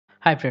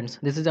Hi friends,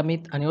 this is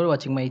Amit and you're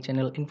watching my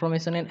channel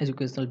Information and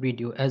Educational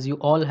Video. As you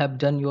all have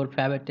done your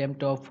FEB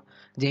attempt of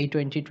JEE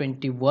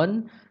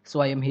 2021, so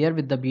I am here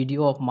with the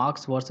video of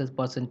Marks versus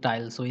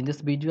Percentile. So in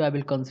this video I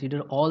will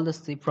consider all the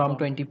shift from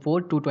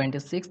 24 to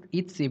 26,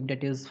 each shift,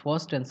 that is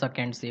first and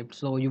second shift.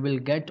 So you will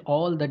get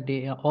all the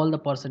day, all the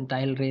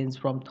percentile range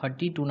from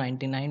 30 to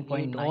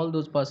 99.9, all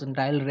those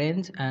percentile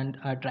range, and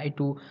try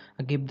to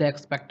give the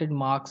expected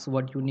marks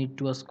what you need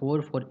to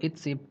score for each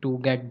shift to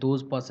get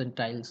those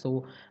percentiles.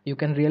 So you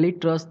can really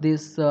trust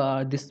this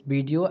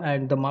video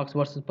and the marks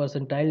versus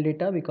percentile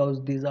data,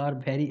 because these are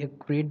very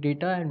accurate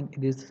data and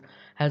this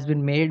has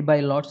been made by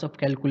lots of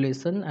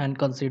calculation and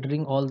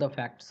considering all the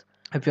facts.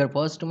 If you are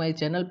first to my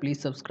channel, please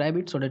subscribe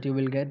it so that you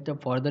will get the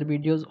further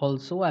videos.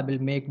 Also I will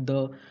make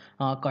the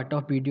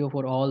cutoff video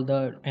for all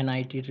the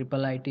NIT,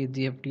 triple IT,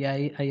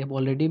 GFTI. I have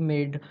already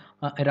made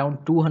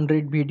around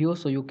 200 videos,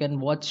 so you can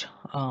watch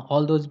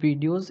all those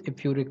videos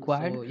if you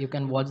require. So you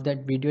can watch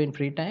that video in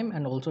free time,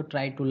 and also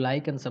try to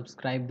like and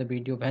subscribe the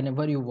video.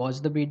 Whenever you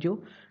watch the video,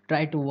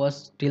 try to watch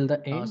till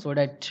the end so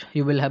that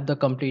you will have the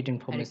complete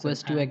information. I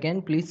request you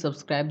again, please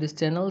subscribe this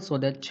channel so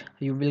that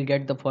you will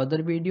get the further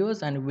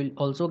videos and will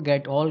also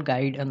get all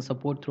guide and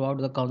support throughout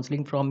the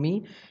counseling from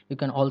me. You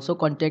can also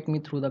contact me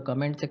through the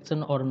comment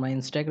section or my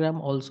Instagram.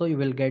 Also you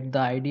will get the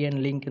ID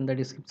and link in the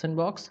description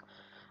box,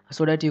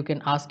 so that you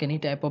can ask any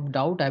type of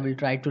doubt. I will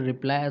try to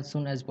reply as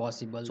soon as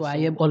possible. So I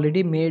have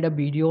already made a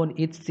video on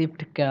each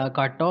shift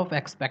cutoff,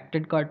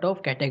 expected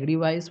cutoff category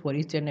wise for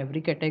each and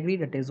every category,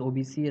 that is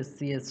OBC,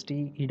 SC,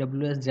 ST,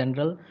 EWS,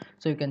 general.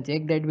 So you can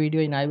check that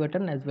video in I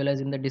button as well as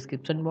in the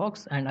description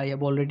box, and I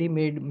have already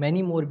made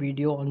many more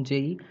video on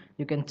JEE.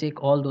 You can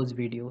check all those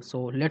videos.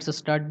 So let's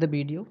start the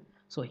video.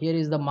 So here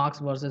is the marks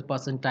versus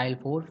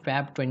percentile for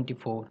FEB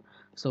 24.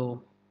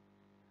 So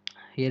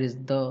here is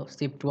the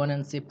shift 1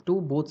 and shift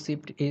 2, both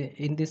shift.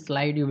 In this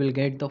slide you will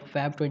get the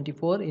FEB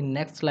 24, in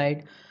next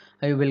slide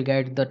you will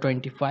get the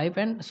 25,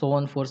 and so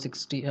on for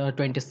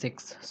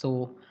 26.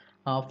 So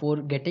for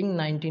getting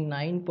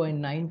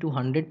 99.9 to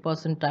 100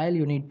 percentile,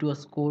 you need to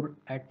score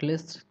at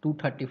least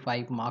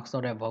 235 marks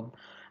or above.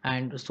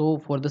 And so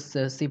for the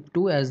shift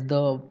 2, as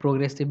the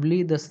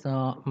progressively this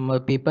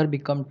paper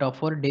become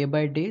tougher day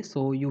by day,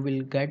 so you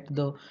will get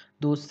the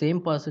those same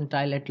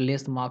percentile at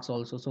less marks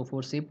also. So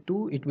for shift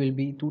 2 it will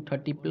be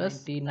 230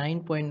 plus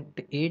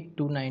 99.8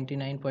 to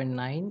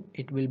 99.9,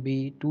 it will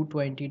be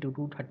 220 to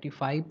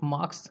 235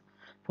 marks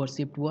for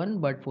shift 1,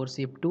 but for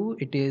shift 2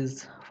 it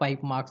is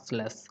 5 marks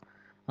less.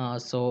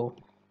 So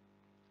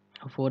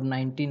for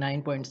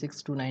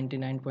 99.6 to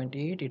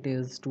 99.8 it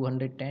is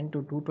 210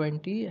 to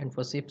 220, and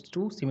for shift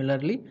 2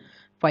 similarly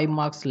 5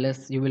 marks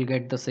less you will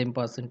get the same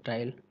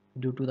percentile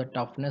due to the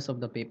toughness of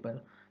the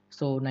paper.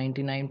 So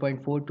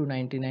 99.4 to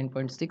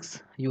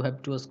 99.6 you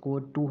have to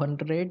score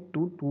 200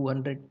 to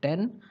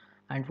 210,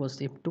 and for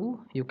shift 2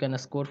 you can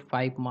score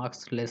 5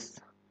 marks less.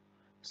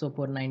 So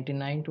for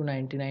 99 to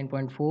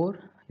 99.4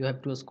 you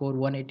have to score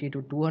 180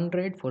 to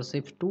 200, for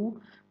shift 2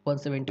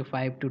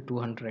 175 to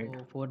 200.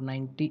 So for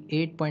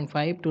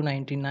 98.5 to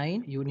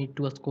 99 you need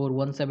to score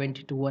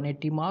 170 to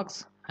 180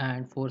 marks,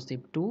 and for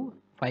shift 2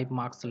 5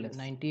 marks less.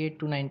 98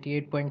 to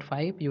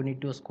 98.5 you need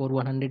to score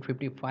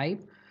 155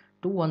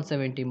 to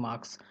 170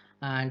 marks,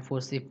 and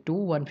for shift 2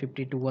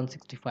 150 to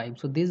 165.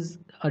 So these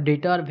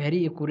data are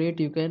very accurate.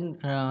 You can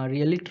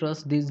really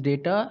trust this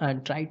data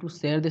and try to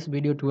share this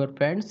video to your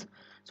friends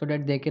so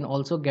that they can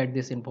also get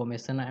this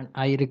information. And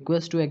I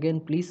request you again,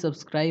 please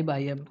subscribe. I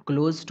am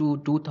close to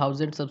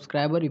 2000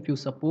 subscriber. If you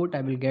support, I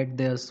will get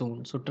there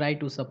soon, so try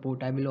to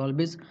support. I will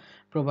always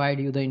provide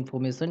you the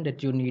information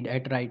that you need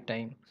at right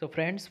time. So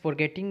friends, for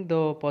getting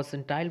the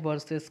percentile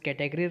versus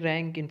category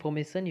rank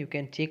information, you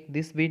can check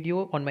this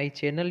video on my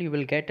channel. You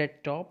will get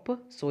at top,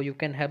 so you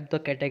can have the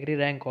category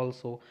rank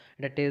also,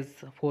 that is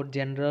for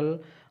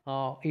general,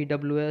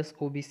 EWS,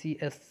 OBC,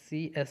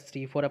 SC,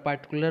 ST. For a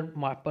particular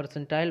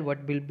percentile,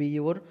 what will be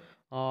your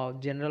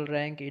general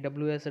rank,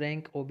 EWS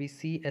rank,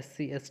 OBC,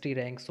 SC, ST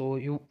rank. So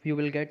you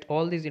will get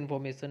all this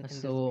information.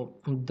 So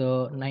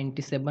the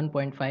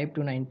 97.5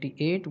 to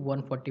 98,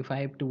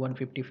 145 to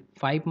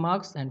 155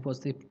 marks, and for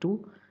shift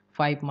 2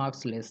 5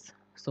 marks less.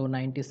 So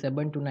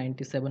 97 to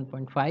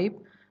 97.5,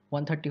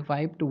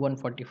 135 to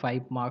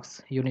 145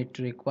 marks you need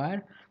to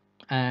require,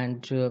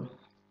 and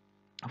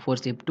for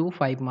shift 2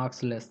 5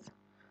 marks less,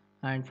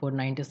 and for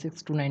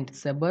 96 to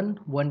 97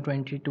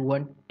 120 to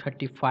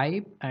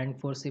 135, and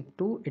for shift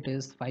 2 it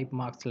is 5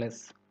 marks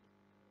less.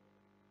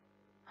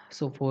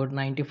 So for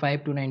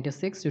 95 to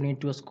 96 you need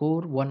to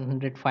score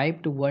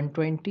 105 to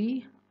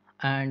 120.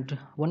 And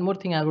one more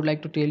thing I would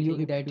like to tell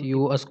you, that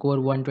you score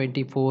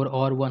 124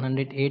 or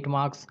 108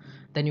 marks,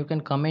 then you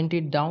can comment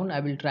it down. I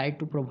will try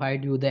to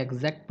provide you the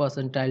exact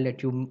percentile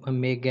that you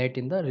may get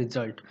in the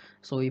result.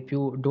 So if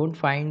you don't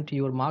find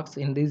your marks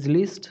in this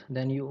list,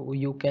 then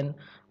you can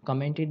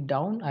comment it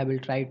down. I will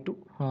try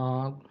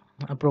to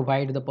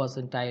provide the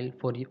percentile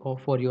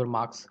for your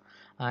marks,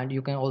 and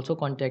you can also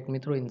contact me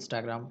through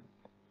Instagram.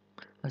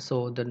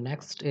 So the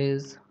next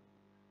is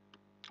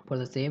for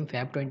the same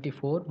FEB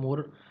 24,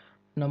 more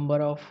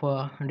number of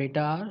data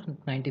are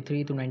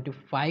 93 to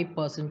 95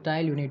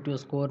 percentile, you need to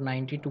score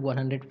 90 to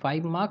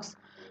 105 marks,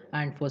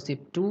 and for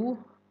SIP 2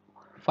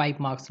 5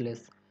 marks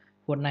less.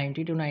 For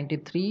 90 to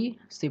 93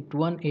 SIP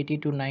 1 80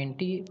 to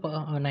 90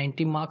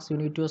 90 marks you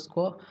need to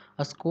score,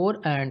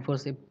 and for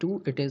SIP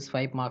 2 it is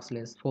 5 marks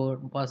less. For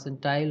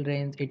percentile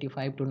range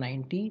 85 to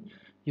 90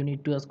 you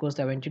need to score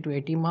 70 to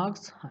 80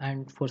 marks,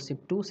 and for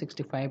SIP 2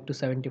 65 to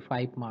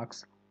 75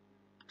 marks.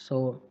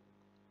 So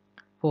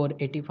for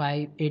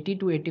 80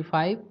 to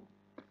 85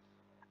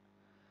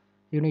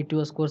 you need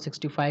to score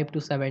 65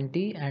 to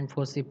 70, and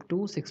for SIP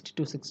 2 60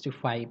 to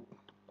 65,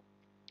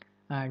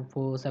 and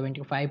for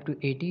 75 to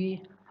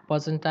 80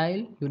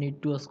 percentile you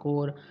need to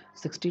score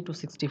 60 to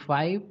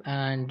 65,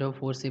 and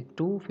for SIP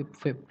 2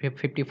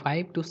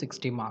 55 to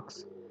 60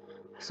 marks.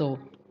 So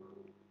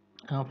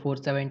for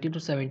 70 to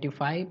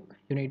 75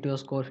 you need to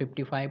score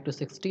 55 to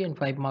 60 and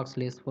 5 marks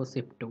less for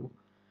SIP 2,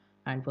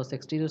 and for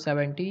 60 to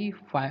 70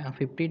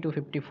 50 to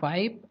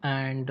 55,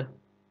 and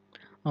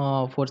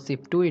for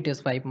SIP 2 it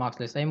is 5 marks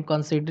less. I am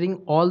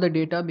considering all the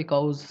data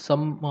because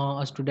some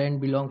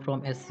student belong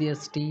from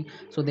SC/ST,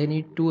 so they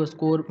need to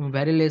score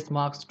very less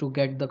marks to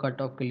get the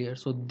cutoff clear.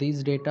 So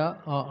these data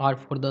are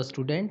for the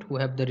student who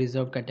have the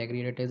reserved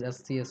category, that is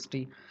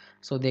SC/ST,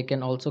 so they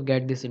can also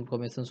get this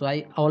information. So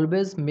I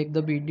always make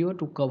the video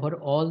to cover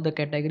all the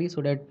categories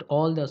so that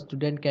all the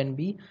student can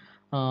be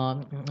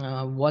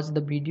watch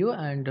the video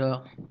and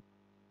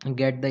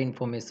get the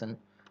information.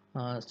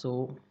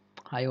 So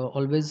I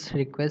always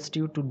request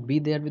you to be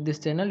there with this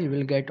channel. You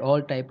will get all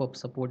type of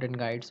support and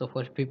guide. So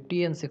for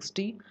 50 and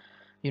 60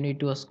 you need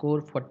to score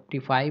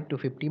 45 to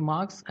 50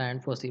 marks,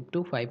 and for SIP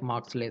 2 5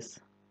 marks less,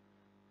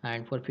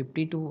 and for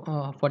 50 to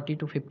 40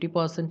 to 50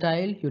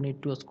 percentile you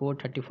need to score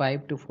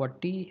 35 to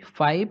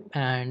 45,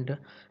 and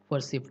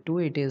for SIP 2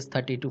 it is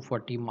 30 to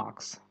 40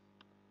 marks.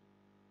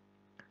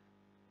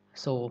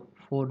 So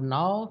for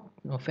now,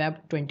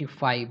 FEB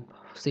 25,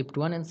 SIP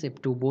 1 and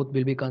SIP 2 both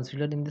will be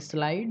considered in this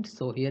slide.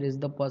 So here is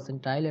the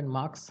percentile and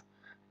marks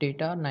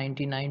data: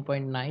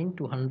 99.9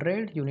 to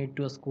 100. You need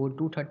to score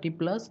 230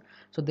 plus.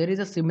 So there is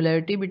a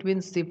similarity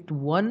between SIP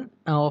 1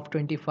 of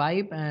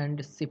 25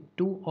 and SIP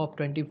 2 of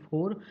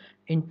 24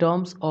 in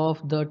terms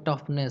of the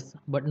toughness,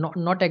 but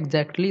not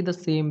exactly the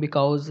same,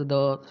 because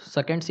the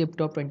second shift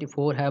of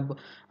 24 have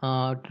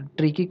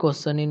tricky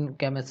question in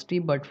chemistry,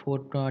 but for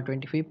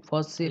 25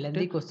 first shift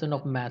lengthy question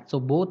of math. So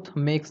both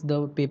makes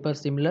the paper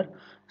similar,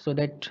 so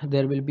that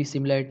there will be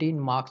similarity in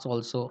marks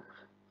also.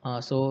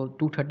 So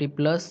 230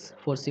 plus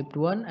for shift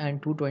 1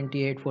 and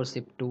 228 for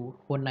shift 2.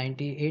 For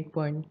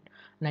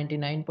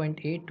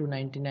 99.8 to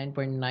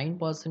 99.9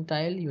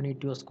 percentile you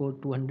need to score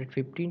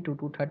 215 to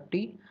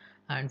 230,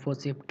 and for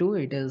SIP 2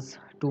 it is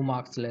 2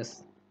 marks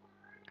less.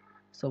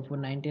 So for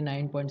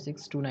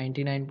 99.6 to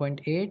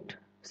 99.8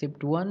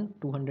 SIP 1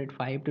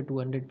 205 to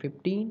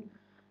 215,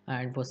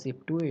 and for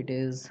SIP 2 it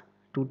is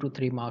 2 to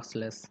 3 marks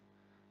less.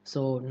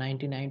 So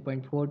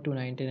 99.4 to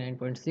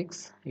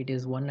 99.6 it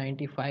is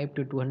 195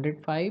 to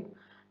 205,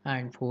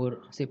 and for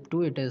SIP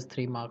 2 it is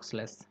 3 marks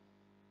less.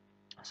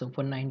 So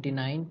for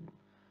 99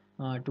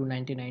 to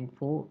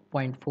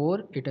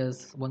 99.4 it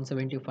is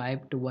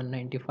 175 to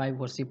 195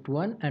 for SIP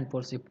 1, and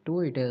for SIP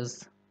 2 it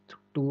is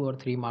 2 or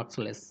 3 marks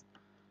less.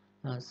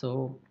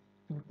 So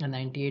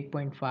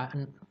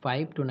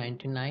 98.5 to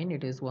 99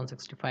 it is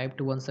 165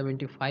 to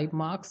 175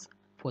 marks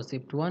for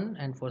SIP 1,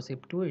 and for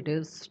SIP 2 it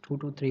is 2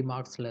 to 3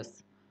 marks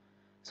less.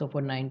 So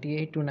for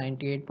 98 to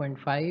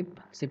 98.5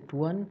 SIP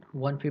 1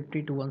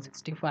 150 to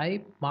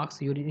 165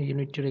 marks you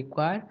need to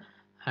require,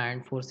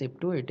 and for SIP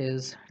 2 it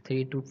is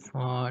 2 to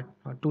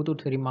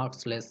 3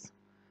 marks less.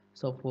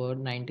 So for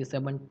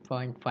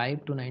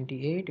 97.5 to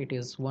 98 it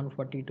is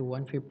 140 to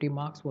 150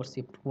 marks for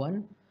SIP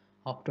 1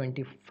 of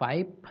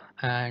 25,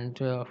 and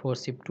for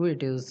SIP 2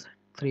 it is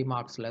 3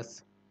 marks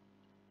less.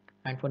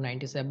 And for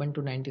 97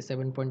 to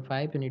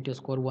 97.5 you need to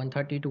score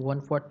 130 to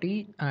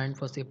 140, and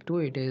for SIP 2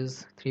 it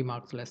is 3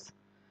 marks less.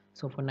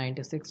 So for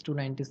 96 to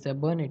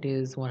 97 it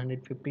is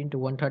 115 to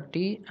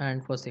 130,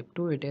 and for SIP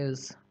 2 it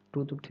is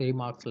 2 to 3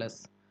 marks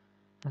less.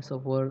 So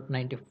for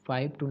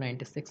 95 to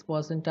 96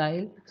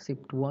 percentile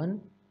SIP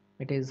 1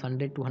 it is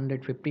 100 to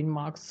 115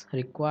 marks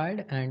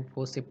required, and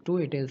for SIP 2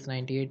 it is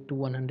 98 to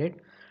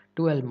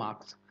 112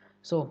 marks.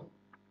 So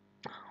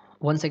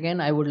once again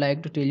I would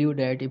like to tell you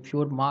that if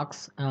your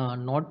marks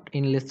not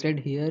enlisted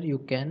here you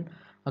can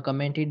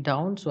comment it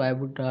down. So I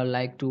would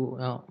like to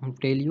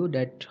tell you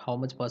that how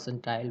much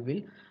percentile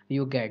will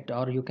you get,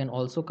 or you can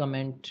also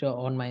comment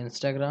on my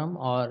Instagram,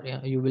 or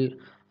you will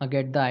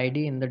get the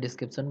ID in the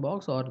description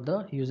box or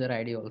the user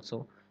ID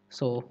also.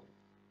 So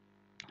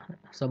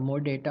some more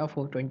data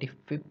for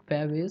 25th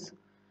FEB is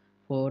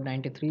for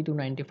 93 to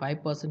 95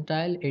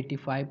 percentile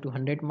 85 to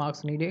 100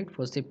 marks needed.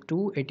 For SIP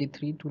 2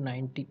 83 to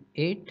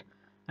 98,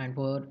 and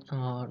for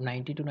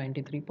 90 to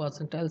 93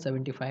 percentile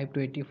 75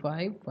 to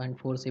 85, and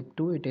for SIP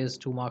 2 it is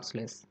 2 marks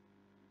less.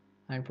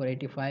 And for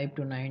 85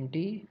 to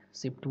 90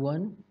 SIP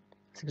 1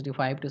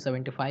 65 to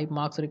 75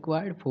 marks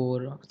required.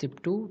 For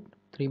SIP 2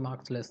 3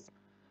 marks less.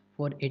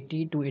 For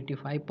 80 to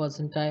 85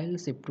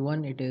 percentile, Shift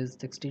 1 it is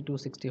 60 to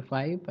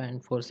 65,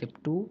 and for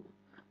Shift 2,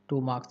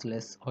 2 marks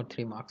less or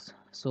 3 marks.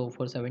 So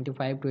for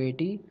 75 to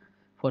 80,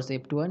 for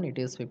Shift 1 it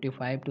is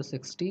 55 to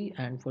 60,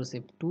 and for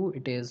Shift 2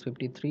 it is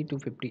 53 to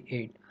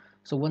 58.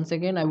 So once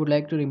again I would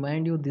like to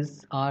remind you,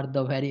 these are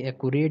the very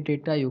accurate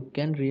data. You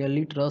can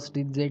really trust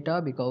this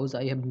data because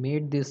I have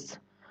made this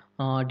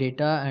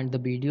data and the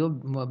video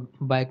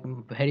by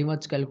very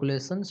much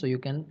calculation, so you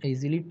can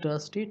easily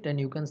trust it, and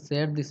you can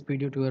share this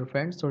video to your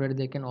friends so that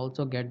they can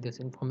also get this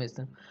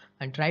information.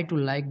 And try to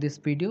like this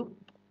video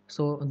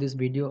so this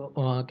video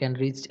can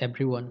reach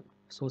everyone.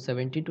 So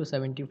 70 to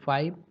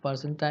 75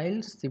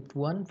 percentiles, Shift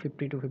 1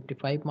 50 to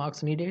 55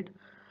 marks needed,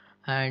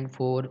 and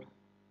for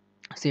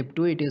Shift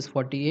 2 it is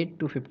 48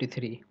 to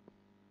 53.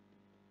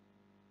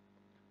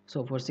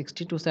 So for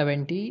 60 to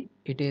 70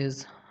 it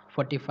is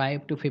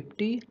 45 to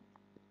 50,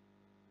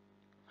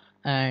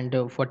 and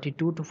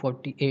 42 to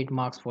 48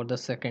 marks for the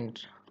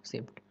second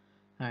shift.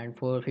 And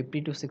for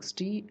 50 to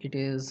 60 it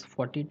is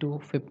 40 to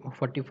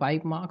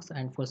 45 marks,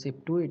 and for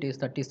shift 2 it is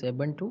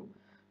 37 to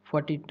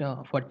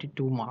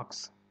 42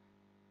 marks.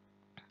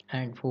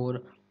 And for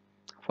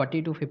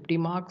 40 to 50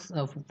 marks,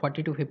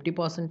 40 to 50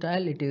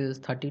 percentile, it is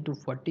 30 to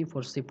 40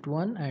 for shift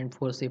 1, and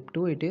for shift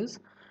 2 it is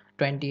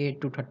 28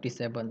 to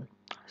 37.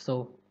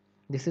 So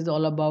this is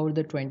all about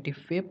the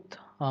 25th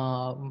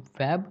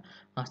fab,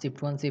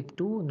 shift 1 shift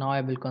 2. Now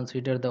I will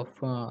consider the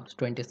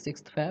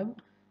 26th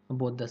fab,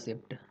 both the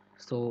shift.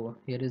 So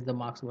here is the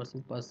marks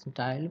versus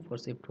percentile for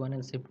shift 1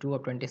 and shift 2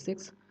 of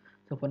 26.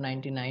 So for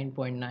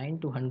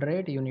 99.9 to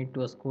 100 you need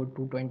to score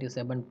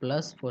 227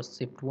 plus for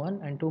shift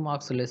 1 and 2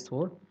 marks less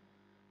for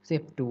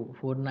shift 2.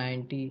 For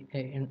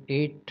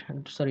 99.8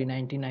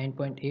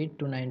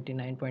 to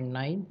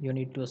 99.9 you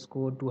need to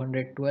score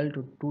 212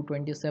 to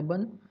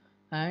 227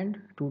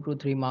 and 2 to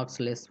 3 marks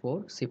less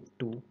for shift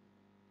 2.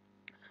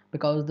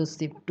 Because the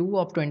shift 2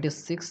 of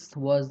 26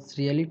 was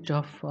really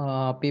tough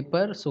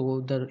paper,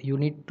 so you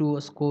need to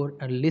score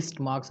a list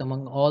marks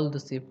among all the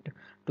shift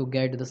to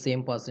get the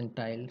same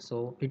percentile.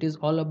 So it is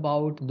all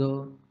about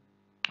the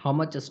how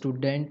much a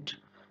student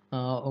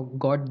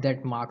got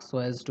that mark so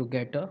as to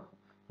get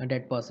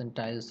that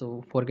percentile.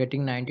 So for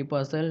getting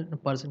 90%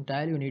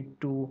 percentile you need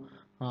to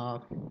uh,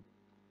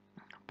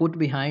 put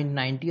behind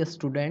 90 a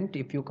student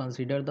if you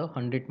consider the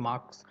 100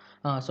 marks,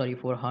 sorry,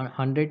 for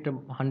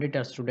 100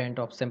 a student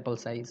of sample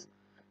size.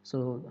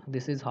 So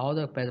this is how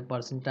the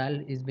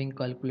percentile is being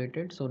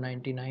calculated. So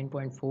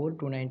 99.4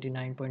 to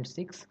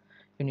 99.6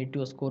 you need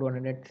to score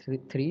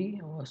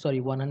 103,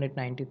 sorry,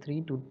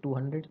 193 to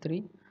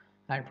 203,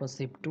 and for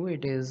shift 2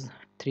 it is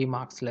 3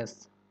 marks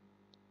less.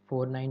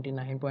 For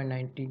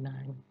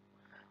 99.99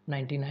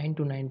 99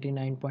 to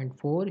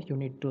 99.4 you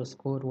need to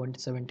score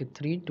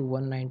 173 to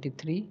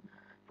 193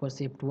 for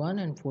shift 1,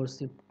 and for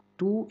shift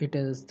 2 it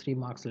is 3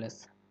 marks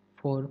less.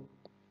 For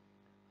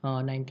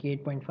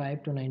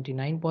 98.5 to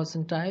 99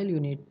 percentile you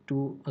need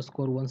to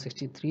score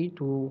 163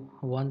 to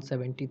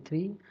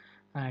 173,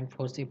 and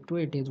for shift 2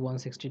 it is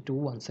 160 to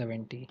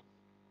 170.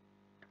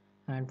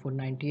 And for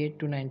 98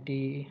 to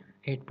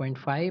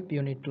 98.5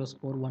 you need to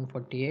score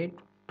 148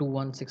 to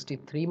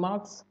 163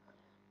 marks,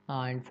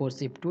 and for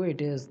shift 2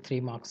 it is 3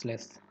 marks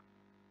less.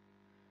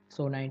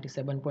 So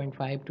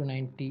 97.5 to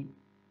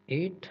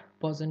 98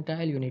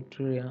 percentile you need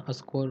to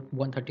score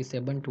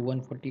 137 to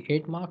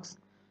 148 marks,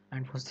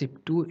 and for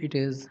shift 2 it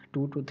is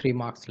 2 to 3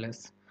 marks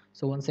less.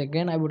 So once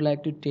again I would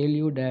like to tell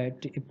you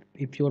that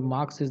if your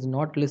marks is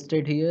not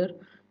listed here,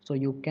 so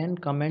you can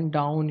comment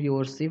down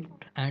your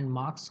shift and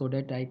marks so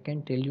that I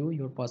can tell you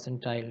your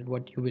percentile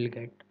what you will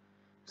get.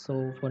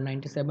 So for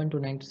 97 to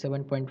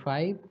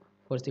 97.5,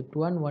 for shift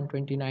 1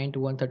 129 to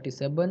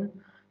 137,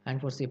 and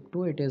for shift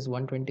 2 it is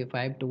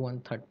 125 to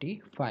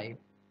 135.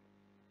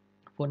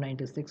 For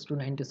 96 to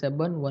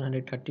 97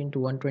 113 to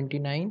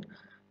 129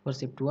 for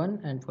shift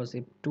 1, and for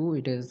shift 2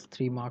 it is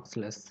 3 marks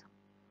less.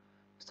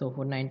 So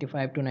for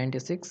 95 to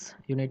 96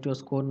 you need to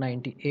score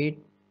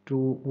 98 to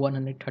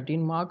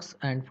 113 marks,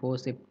 and for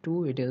shift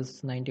 2 it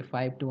is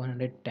 95 to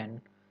 110.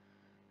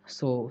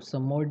 So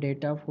some more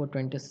data for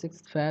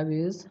 26th fab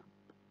is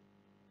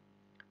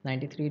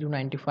 93 to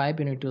 95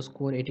 you need to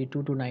score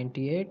 82 to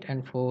 98,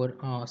 and for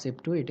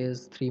shift 2 it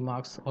is 3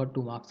 marks or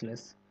 2 marks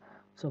less.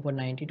 So for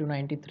 90 to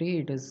 93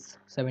 it is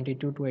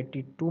 72 to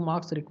 82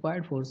 marks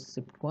required for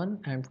shift 1,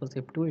 and for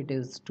shift 2 it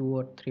is 2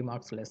 or 3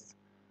 marks less.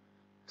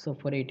 So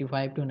for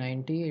 85 to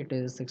 90 it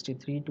is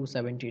 63 to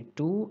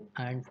 72,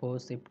 and for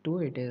shift 2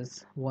 it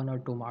is 1 or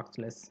 2 marks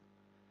less.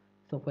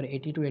 So for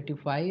 80 to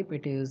 85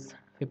 it is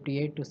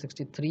 58 to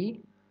 63,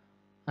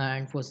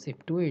 and for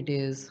shift 2 it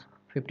is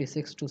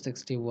 56 to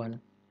 61.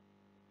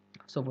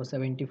 So for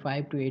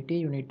 75 to 80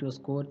 you need to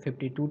score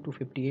 52 to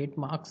 58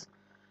 marks,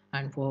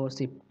 and for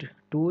shift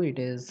 2 it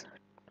is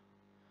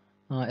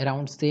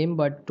around same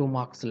but 2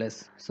 marks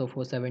less. So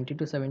for 70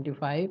 to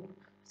 75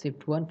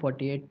 shift 1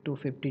 48 to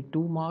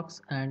 52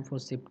 marks, and for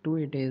shift 2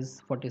 it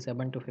is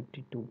 47 to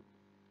 52.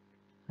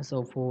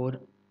 So for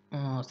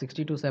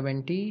 60 to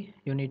 70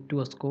 you need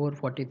to score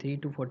 43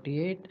 to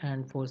 48,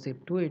 and for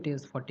shift 2 it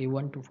is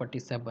 41 to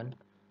 47.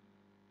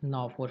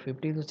 Now for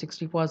 50 to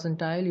 60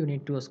 percentile you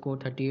need to score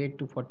 38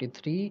 to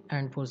 43,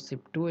 and for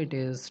shift 2 it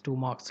is 2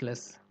 marks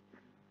less.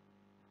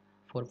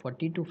 For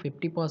 40 to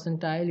 50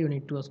 percentile you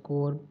need to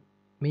score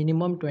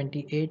minimum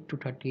 28 to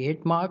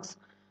 38 marks,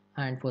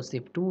 and for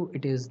shift 2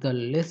 it is the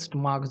least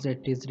marks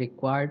that is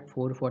required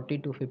for 40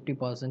 to 50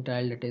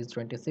 percentile, that is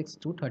 26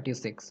 to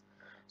 36.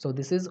 So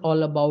this is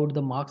all about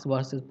the marks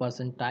versus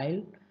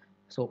percentile.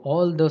 So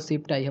all the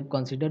shift I have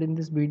considered in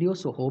this video.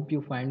 So hope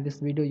you find this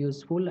video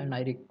useful, and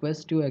I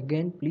request you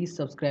again, please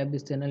subscribe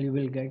this channel. You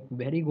will get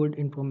very good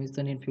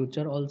information in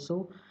future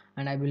also,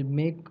 and I will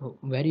make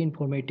very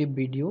informative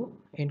video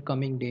in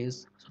coming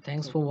days. So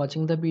thanks for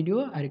watching the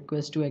video. I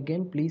request you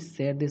again, please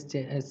share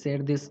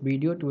this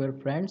video to your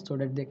friends so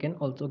that they can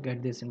also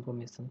get this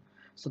information.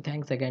 So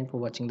thanks again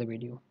for watching the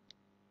video.